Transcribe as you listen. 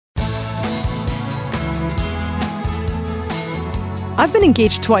I've been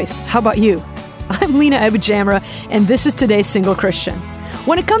engaged twice. How about you? I'm Lena Abujamra, and this is Today's Single Christian.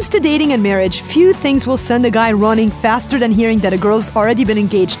 When it comes to dating and marriage, few things will send a guy running faster than hearing that a girl's already been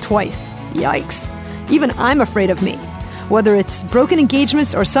engaged twice. Yikes. Even I'm afraid of me. Whether it's broken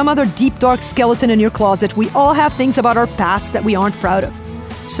engagements or some other deep, dark skeleton in your closet, we all have things about our pasts that we aren't proud of.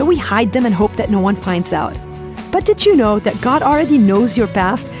 So we hide them and hope that no one finds out. But did you know that God already knows your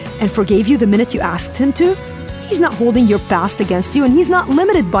past and forgave you the minute you asked Him to? He's not holding your past against you, and He's not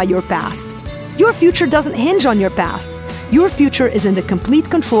limited by your past. Your future doesn't hinge on your past. Your future is in the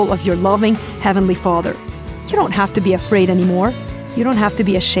complete control of your loving Heavenly Father. You don't have to be afraid anymore. You don't have to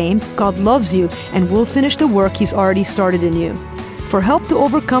be ashamed. God loves you and will finish the work He's already started in you. For help to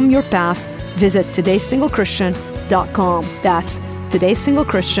overcome your past, visit todaysinglechristian.com. That's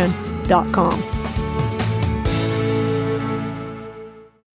todaysinglechristian.com.